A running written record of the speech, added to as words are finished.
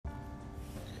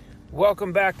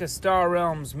Welcome back to Star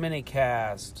Realms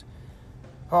Minicast.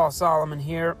 Paul Solomon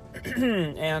here,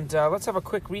 and let's have a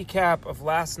quick recap of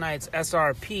last night's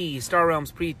SRP, Star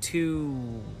Realms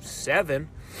Pre-2-7.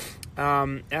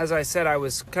 As I said, I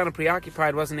was kind of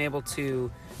preoccupied, wasn't able to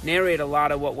narrate a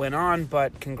lot of what went on,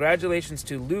 but congratulations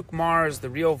to Luke Mars, the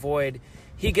Real Void.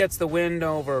 He gets the win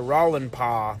over Rollin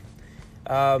Paw.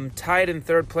 Tied in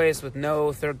third place with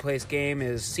no third place game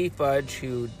is Seafudge,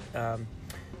 who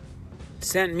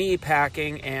sent me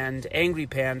packing, and Angry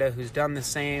Panda, who's done the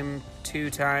same 2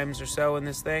 times or so in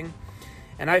this thing.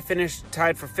 And I finished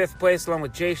tied for 5th place along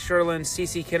with Jay Sherlin,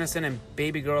 CC Kinnison, and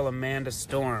baby girl Amanda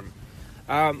Storm.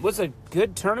 It was a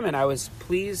good tournament. I was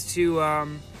pleased to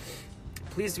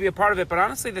be a part of it. But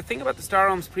honestly, the thing about the Star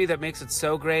Realms Pre that makes it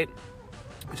so great,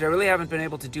 which I really haven't been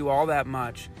able to do all that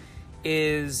much,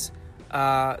 is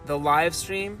the live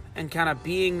stream and kind of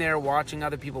being there watching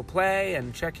other people play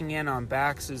and checking in on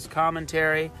Bax's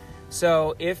commentary.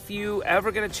 So if you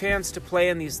ever get a chance to play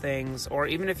in these things, or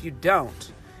even if you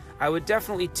don't, I would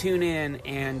definitely tune in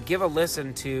and give a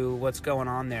listen to what's going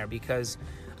on there, because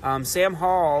Sam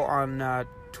Hall on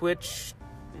Twitch,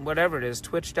 whatever it is,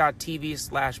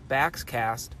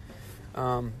 twitch.tv/Baxcast,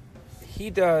 he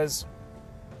does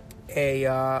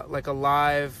a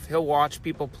live, he'll watch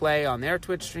people play on their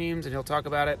Twitch streams and he'll talk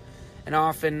about it. And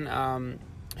often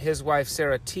his wife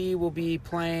Sarah T will be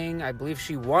playing. I believe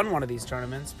she won one of these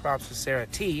tournaments. Props to Sarah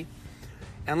T.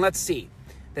 And let's see,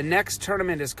 the next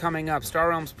tournament is coming up, Star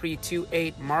Realms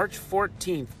Pre-2-8, March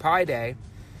 14th, Pi Day,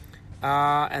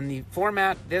 and the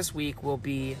format this week will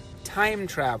be time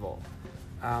travel.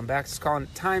 Bax is calling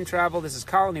it time travel. This is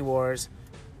Colony Wars,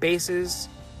 bases,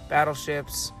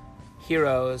 battleships,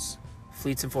 heroes,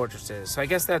 fleets, and fortresses. So I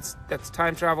guess that's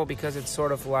time travel because it's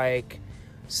sort of like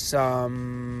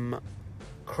some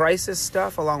Crisis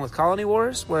stuff along with Colony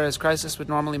Wars, whereas Crisis would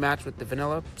normally match with the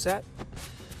vanilla set.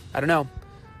 I don't know.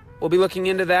 We'll be looking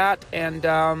into that, and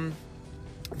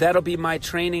that'll be my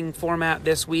training format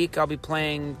this week. I'll be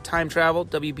playing time travel,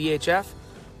 WBHF,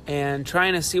 and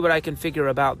trying to see what I can figure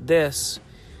about this.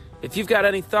 If you've got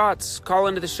any thoughts, call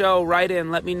into the show, write in,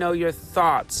 let me know your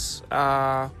thoughts.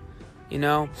 I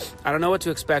don't know what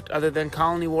to expect other than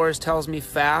Colony Wars tells me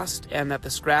fast and that the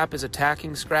scrap is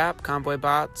attacking scrap, convoy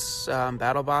bots,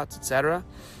 battle bots, etc.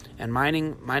 And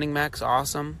mining mechs,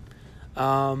 awesome.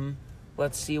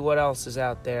 Let's see what else is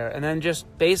out there. And then just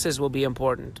bases will be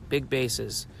important, big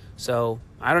bases. So,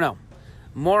 I don't know.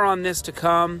 More on this to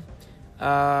come.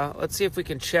 Let's see if we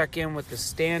can check in with the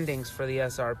standings for the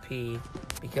SRP,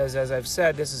 because as I've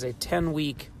said, this is a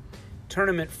 10-week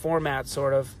tournament format,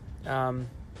 sort of.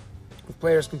 With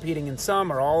players competing in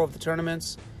some or all of the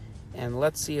tournaments. And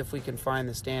let's see if we can find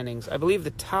the standings. I believe the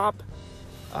top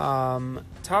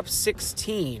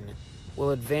 16 will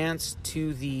advance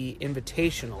to the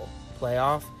Invitational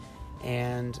playoff,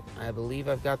 and I believe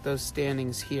I've got those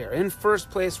standings here. In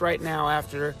first place right now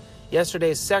after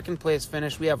yesterday's second place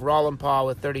finish, we have Rollin Paw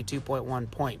with 32.1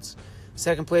 points.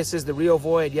 Second place is the Real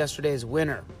Void, yesterday's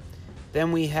winner.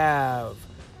 Then we have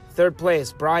third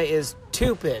place, Bry is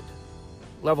Tupid,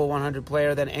 level 100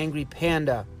 player. Then Angry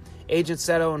Panda, Agent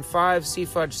Seto in 5,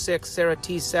 Seafudge 6, Sarah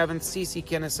T 7th, CC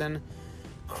Kinnison.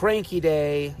 Cranky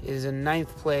Day is in 9th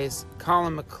place.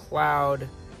 Colin McLeod,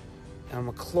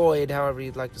 McLeod, however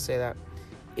you'd like to say that,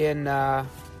 in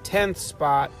 10th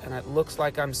spot, and it looks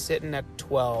like I'm sitting at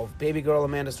 12. Baby girl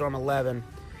Amanda Storm 11.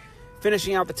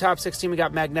 Finishing out the top 16, we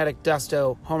got Magnetic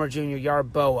Dusto, Homer Jr.,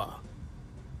 Yarboa.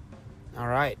 All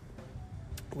right.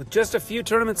 With just a few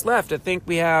tournaments left, I think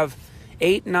we have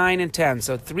 8, 9, and 10.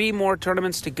 So 3 more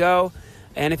tournaments to go.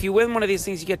 And if you win one of these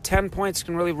things, you get 10 points. It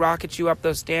can really rocket you up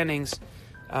those standings.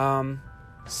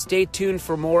 Stay tuned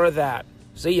for more of that.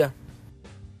 See ya.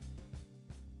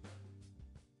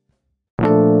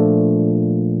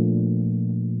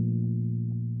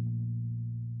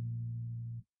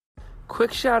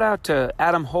 Quick shout out to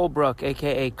Adam Holbrook,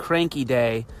 a.k.a. Cranky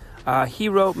Day. He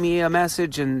wrote me a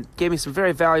message and gave me some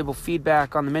very valuable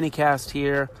feedback on the minicast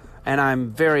here, and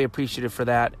I'm very appreciative for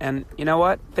that. And you know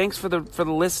what? Thanks for the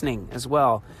listening as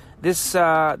well. This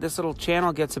little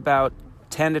channel gets about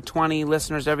 10 to 20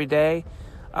 listeners every day.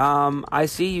 I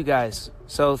see you guys,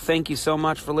 so thank you so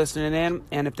much for listening in.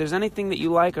 And if there's anything that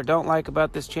you like or don't like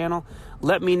about this channel,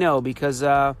 let me know, because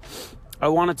I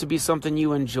want it to be something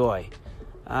you enjoy.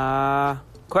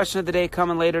 Question of the day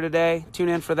coming later today. Tune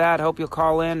in for that. Hope you'll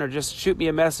call in or just shoot me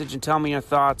a message and tell me your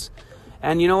thoughts.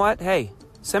 And you know what? Hey,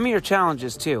 send me your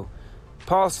challenges too.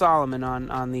 Paul Solomon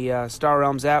on the Star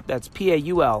Realms app. That's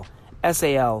PaulSalomon.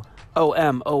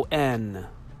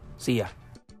 See ya.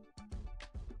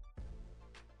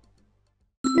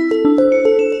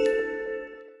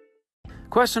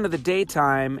 question of the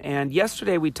daytime. And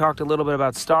yesterday we talked a little bit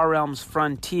about Star Realms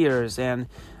Frontiers and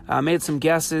made some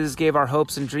guesses, gave our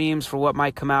hopes and dreams for what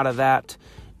might come out of that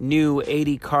new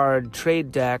 80-card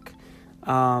trade deck.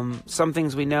 Some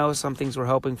things we know, some things we're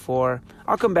hoping for.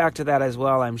 I'll come back to that as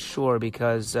well, I'm sure,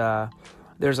 because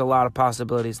there's a lot of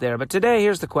possibilities there. But today,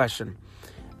 here's the question.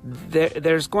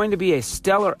 There's going to be a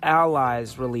Stellar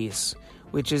Allies release,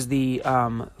 which is the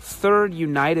third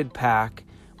United pack,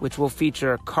 which will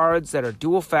feature cards that are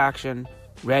dual faction,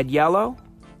 red-yellow,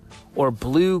 or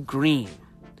blue-green.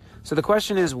 So the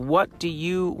question is, what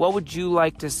would you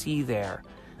like to see there?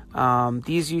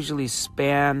 These usually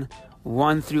span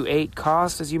 1 through 8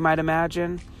 cost, as you might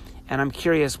imagine, and I'm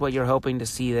curious what you're hoping to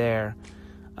see there.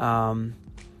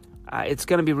 It's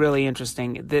going to be really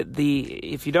interesting.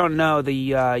 If you don't know,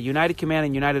 the United Command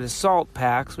and United Assault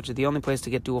packs, which are the only place to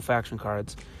get dual faction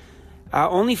cards,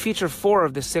 only feature 4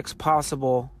 of the 6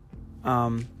 possible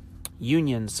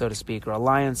unions, so to speak, or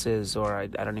alliances, or I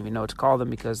don't even know what to call them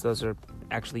because those are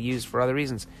actually used for other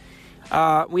reasons.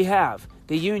 We have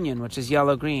the Union, which is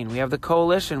yellow-green. We have the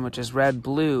Coalition, which is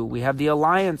red-blue. We have the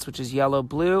Alliance, which is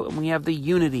yellow-blue. And we have the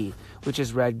Unity, which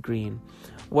is red-green.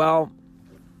 Well,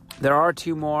 there are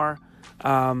 2 more.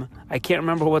 I can't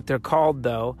remember what they're called,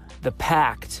 though. The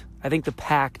Pact. I think the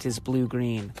Pact is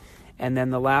blue-green. And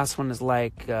then the last one is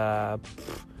like,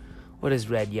 what is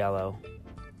red-yellow?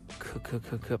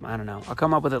 I don't know. I'll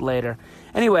come up with it later.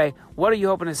 Anyway, what are you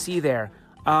hoping to see there?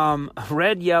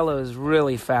 Red-yellow is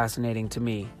really fascinating to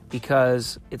me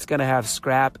because it's going to have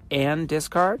scrap and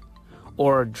discard,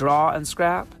 or draw and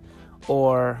scrap,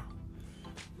 or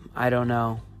I don't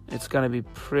know. It's going to be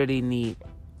pretty neat.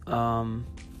 Yeah,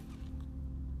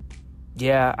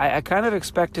 I kind of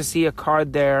expect to see a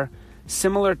card there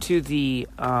similar to the,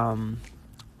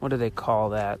 what do they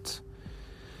call that?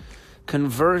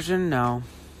 Conversion? No,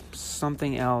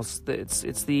 something else.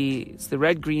 It's the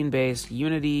red-green base,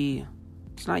 Unity.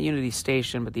 It's not Unity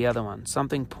Station, but the other one,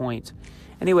 something point.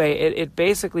 Anyway, it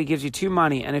basically gives you 2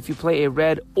 money, and if you play a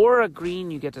red or a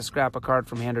green, you get to scrap a card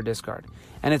from hand or discard.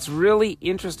 And it's really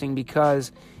interesting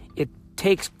because it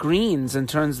takes greens and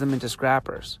turns them into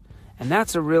scrappers. And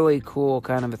that's a really cool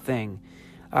kind of a thing.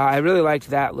 I really liked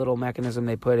that little mechanism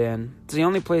they put in. It's the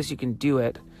only place you can do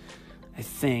it, I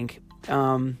think.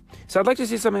 So I'd like to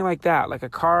see something like that, like a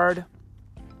card,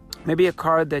 maybe a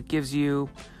card that gives you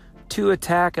 2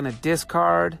 attack and a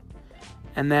discard,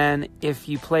 and then if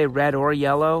you play red or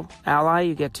yellow ally,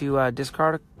 you get to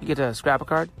scrap a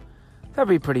card. That'd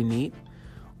be pretty neat.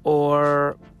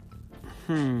 Or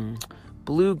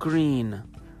blue-green,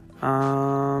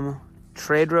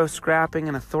 trade row scrapping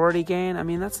and authority gain. I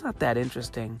mean, that's not that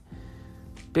interesting.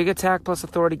 Big attack plus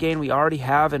authority gain we already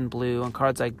have in blue on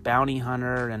cards like Bounty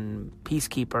Hunter and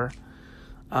Peacekeeper.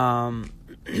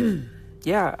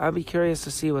 Yeah, I'd be curious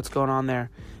to see what's going on there.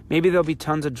 Maybe there'll be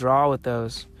tons of draw with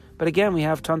those. But again, we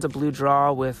have tons of blue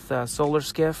draw with Solar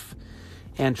Skiff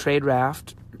and Trade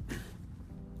Raft.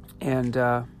 And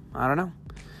I don't know.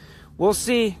 We'll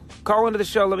see. Call into the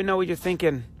show. Let me know what you're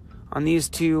thinking on these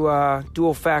 2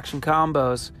 dual faction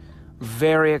combos.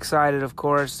 Very excited, of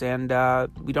course. And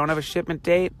we don't have a shipment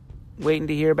date. Waiting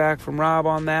to hear back from Rob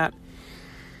on that.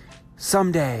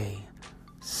 Someday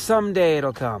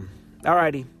it'll come.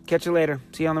 Alrighty. Catch you later.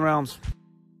 See you on the Realms.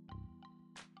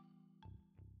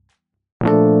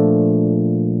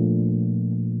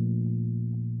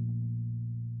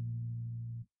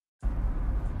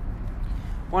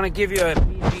 Want to give you a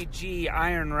BGG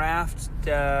Iron Raft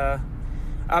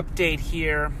update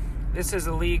here. This is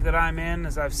a league that I'm in,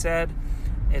 as I've said.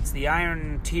 It's the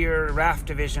Iron Tier Raft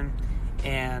Division,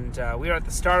 and we are at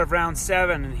the start of round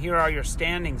 7, and here are your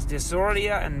standings.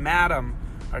 Disordia and Madam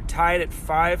are tied at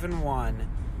 5-1.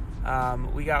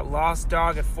 We got Lost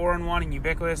Dog at 4-1 and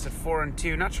Ubiquitous at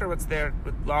 4-2. Not sure what's there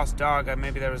with Lost Dog.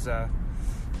 Maybe there was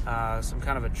some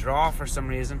kind of a draw for some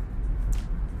reason.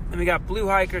 Then we got Blue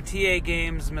Hiker, TA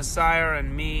Games, Messiah,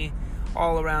 and me,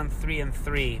 all around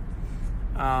 3-3.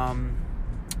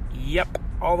 Yep,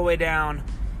 all the way down.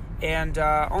 And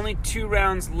only 2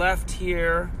 rounds left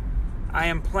here. I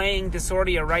am playing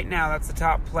Disordia right now. That's the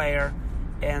top player.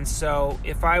 And so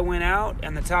if I win out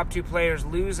and the top 2 players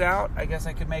lose out, I guess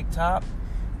I could make top.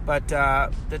 But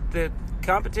the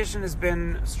competition has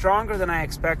been stronger than I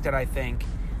expected, I think.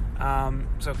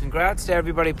 So congrats to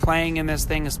everybody playing in this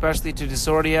thing, especially to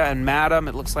Disordia and Madam.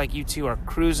 It looks like you 2 are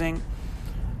cruising.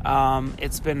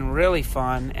 It's been really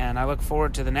fun, and I look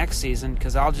forward to the next season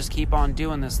because I'll just keep on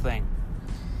doing this thing.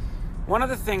 One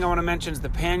other thing I want to mention is the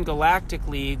Pan Galactic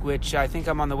League, which I think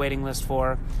I'm on the waiting list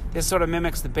for. This sort of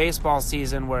mimics the baseball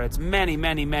season where it's many,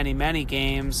 many, many, many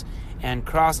games and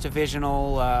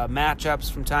cross-divisional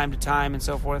matchups from time to time and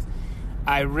so forth.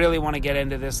 I really want to get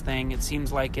into this thing. It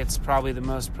seems like it's probably the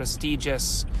most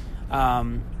prestigious,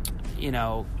 level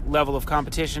of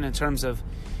competition in terms of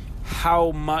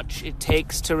how much it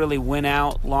takes to really win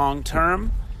out long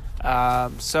term.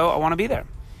 So I want to be there.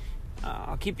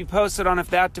 I'll keep you posted on if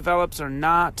that develops or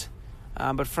not.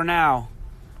 But for now,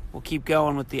 we'll keep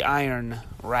going with the Iron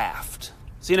Raft.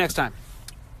 See you next time.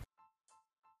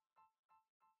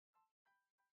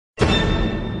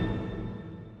 I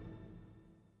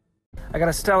got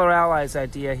a Stellar Allies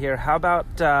idea here. How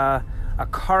about a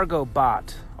cargo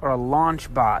bot or a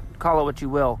launch bot? Call it what you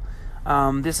will.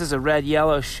 This is a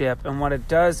red-yellow ship, and what it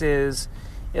does is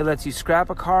it lets you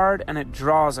scrap a card and it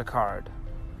draws a card.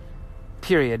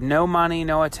 Period. No money,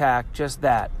 no attack, just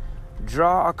that.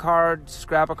 Draw a card,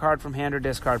 scrap a card from hand or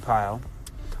discard pile.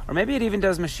 Or maybe it even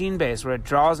does machine base where it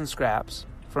draws and scraps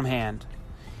from hand.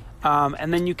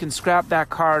 And then you can scrap that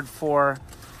card for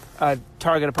a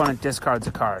target opponent discards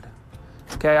a card.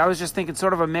 Okay, I was just thinking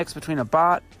sort of a mix between a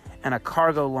bot and a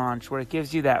cargo launch where it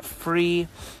gives you that free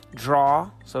draw,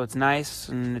 so it's nice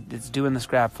and it's doing the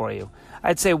scrap for you.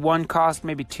 I'd say 1 cost,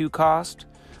 maybe 2 cost.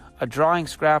 A drawing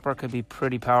scrapper could be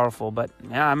pretty powerful, but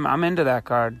yeah, I'm into that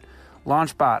card.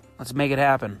 Launch bot, let's make it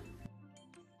happen.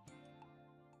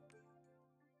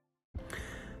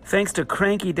 Thanks to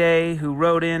Cranky Day, who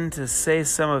wrote in to say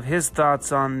some of his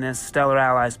thoughts on this Stellar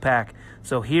Allies pack.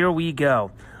 So here we go.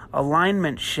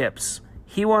 Alignment ships.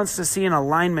 He wants to see an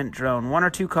alignment drone, 1 or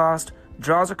 2 cost,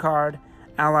 draws a card,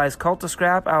 allies cult to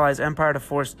scrap, allies empire to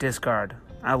force discard.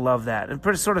 I love that. And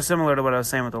pretty sort of similar to what I was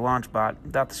saying with the launch bot,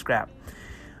 without the scrap.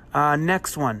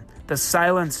 Next one, the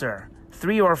Silencer.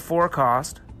 3 or 4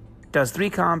 cost, does 3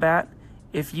 combat.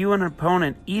 If you and an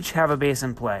opponent each have a base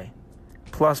in play,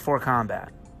 plus 4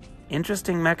 combat.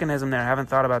 Interesting mechanism there. I haven't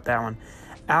thought about that one.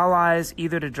 Allies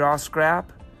either to draw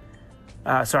scrap.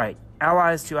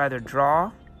 Allies to either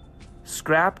draw,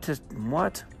 scrap this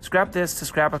to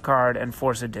scrap a card and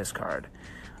force a discard.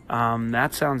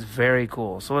 That sounds very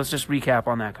cool. So let's just recap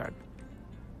on that card.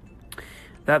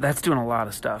 That's doing a lot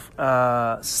of stuff.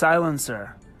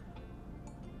 Silencer.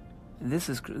 This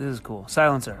is cool.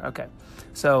 Silencer. Okay.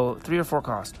 So 3 or 4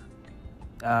 cost.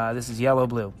 This is yellow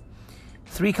blue.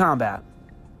 3 combat.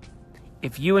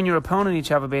 If you and your opponent each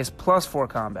have a base plus 4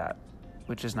 combat,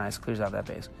 which is nice, clears out that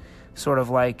base. Sort of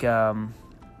like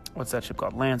what's that ship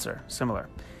called? Lancer. Similar.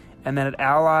 And then it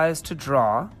allies to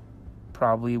draw,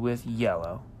 probably with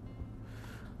yellow,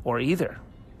 or either.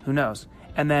 Who knows?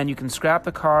 And then you can scrap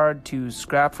the card to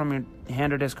scrap from your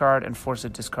hand or discard and force a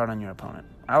discard on your opponent.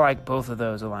 I like both of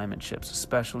those alignment ships,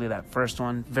 especially that first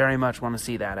one. Very much want to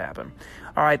see that happen.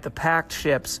 All right, the packed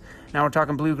ships. Now we're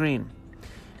talking blue-green.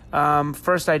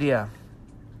 First idea.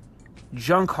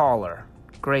 Junk Hauler.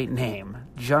 Great name.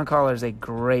 Junk Hauler is a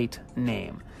great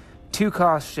name.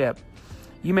 2-cost ship.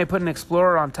 You may put an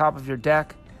Explorer on top of your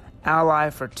deck. Ally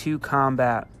for 2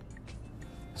 combat.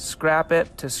 Scrap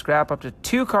it to scrap up to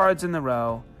 2 cards in the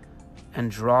row and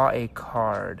draw a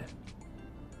card.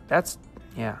 That's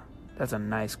a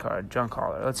nice card. Junk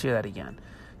Hauler. Let's hear that again.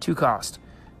 2 cost.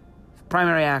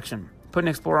 Primary action. Put an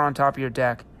Explorer on top of your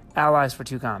deck. Allies for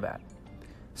 2 combat.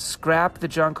 Scrap the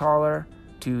Junk Hauler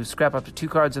to scrap up to 2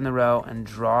 cards in the row and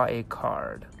draw a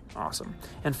card. Awesome.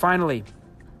 And finally,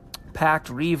 Packed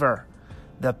Reaver.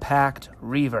 The Packed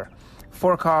Reaver.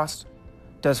 4 cost.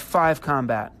 Does 5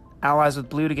 combat. Allies with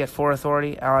blue to get 4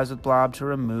 authority. Allies with blob to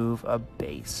remove a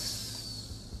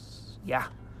base. Yeah.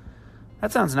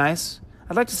 That sounds nice.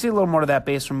 I'd like to see a little more of that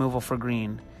base removal for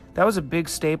green. That was a big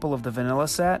staple of the vanilla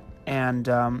set, and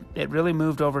it really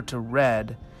moved over to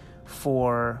red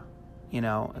for,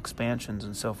 expansions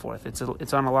and so forth.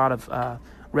 It's on a lot of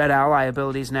red ally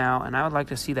abilities now, and I would like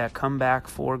to see that come back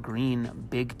for green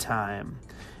big time.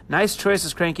 Nice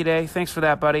choices, Cranky Day. Thanks for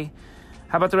that, buddy.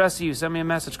 How about the rest of you? Send me a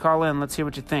message, call in. Let's hear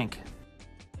what you think.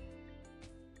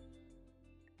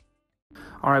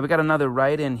 All right, we got another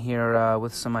write-in here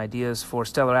with some ideas for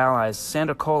Stellar Allies.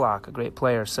 Sander Kolak, a great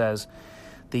player, says,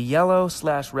 the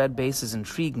yellow/red bases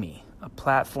intrigue me. A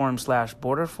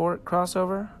platform/border fort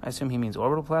crossover? I assume he means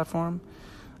orbital platform.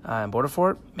 And border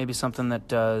fort, maybe something that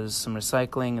does some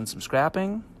recycling and some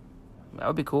scrapping. That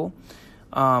would be cool.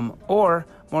 Or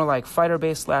more like fighter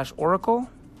base/oracle.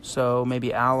 So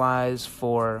maybe allies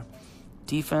for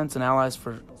defense and allies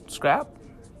for scrap.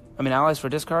 Allies for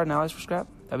discard and allies for scrap.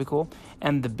 That'd be cool.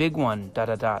 And the big one, ...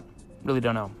 Really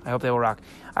don't know. I hope they will rock.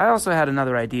 I also had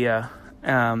another idea,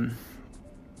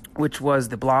 which was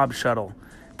the blob shuttle.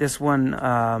 This one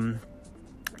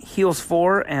Heals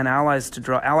 4 and allies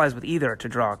with either to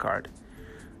draw a card.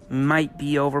 Might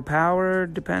be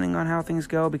overpowered depending on how things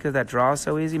go because that draw is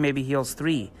so easy. Maybe heals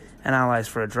 3 and allies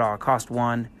for a draw. Cost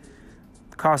 1.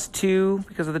 Cost 2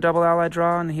 because of the double ally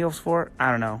draw and heals 4. I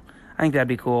don't know. I think that'd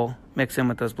be cool. Mix in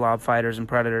with those blob fighters and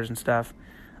predators and stuff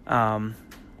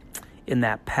in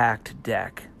that packed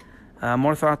deck.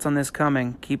 More thoughts on this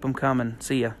coming. Keep them coming.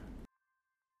 See ya.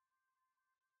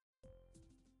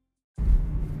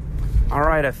 All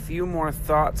right, a few more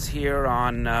thoughts here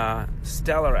on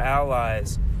Stellar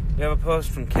Allies. We have a post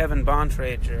from Kevin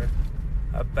Bontrager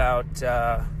about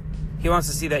he wants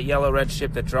to see that yellow-red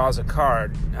ship that draws a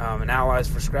card, an allies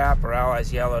for scrap or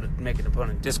allies yellow to make an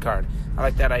opponent discard. I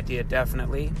like that idea,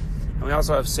 definitely. And we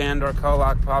also have Sandor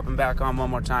Kolak popping back on one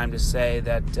more time to say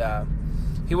that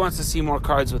he wants to see more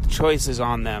cards with choices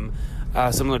on them,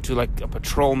 similar to like a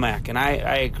patrol mech. And I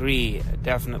agree,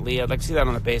 definitely. I'd like to see that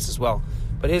on the base as well.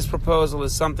 But his proposal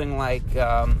is something like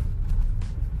a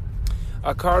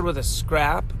card with a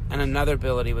scrap and another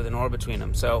ability with an or between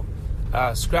them. So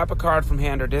scrap a card from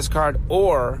hand or discard,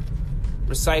 or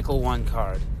recycle one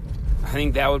card. I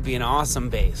think that would be an awesome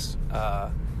base.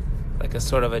 Like a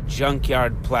sort of a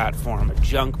junkyard platform, a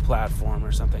junk platform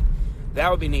or something.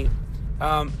 That would be neat.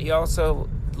 He also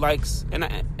likes,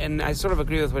 and I sort of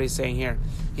agree with what he's saying here.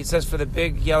 He says for the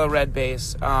big yellow-red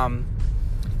base,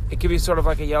 it could be sort of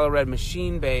like a yellow-red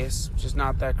machine base, which is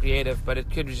not that creative, but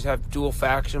it could just have dual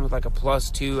faction with like a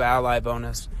 +2 ally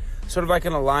bonus. Sort of like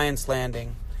an Alliance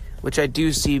Landing, which I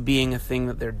do see being a thing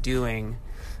that they're doing.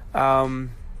 The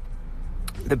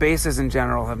bases in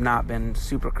general have not been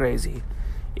super crazy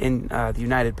in the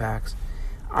United packs.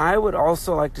 I would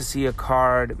also like to see a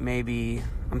card, maybe,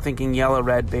 I'm thinking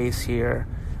yellow-red base here,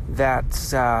 that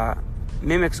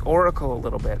mimics Oracle a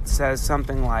little bit. Says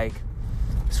something like,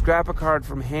 scrap a card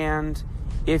from hand.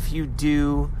 If you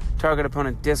do, target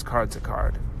opponent discards a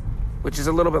card, which is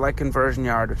a little bit like Conversion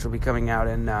Yard, which will be coming out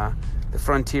in the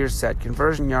Frontier set.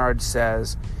 Conversion Yard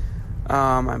says,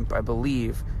 I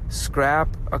believe,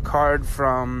 scrap a card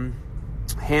from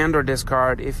hand or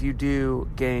discard. If you do,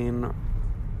 gain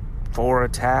 4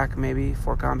 attack, maybe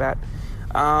 4 combat.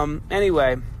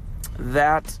 Anyway,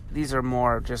 these are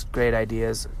more just great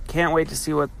ideas. Can't wait to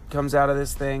see what comes out of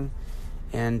this thing,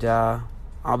 and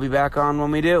I'll be back on when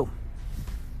we do.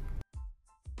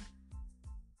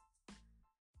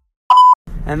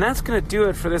 And that's going to do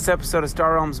it for this episode of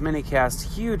Star Realms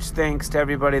Minicast. Huge thanks to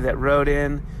everybody that wrote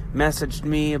in, messaged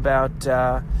me about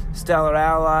Stellar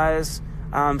Allies.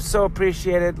 So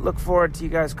appreciated. Look forward to you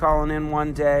guys calling in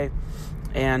one day.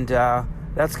 And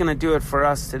that's going to do it for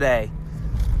us today.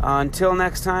 Until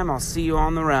next time, I'll see you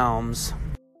on the realms.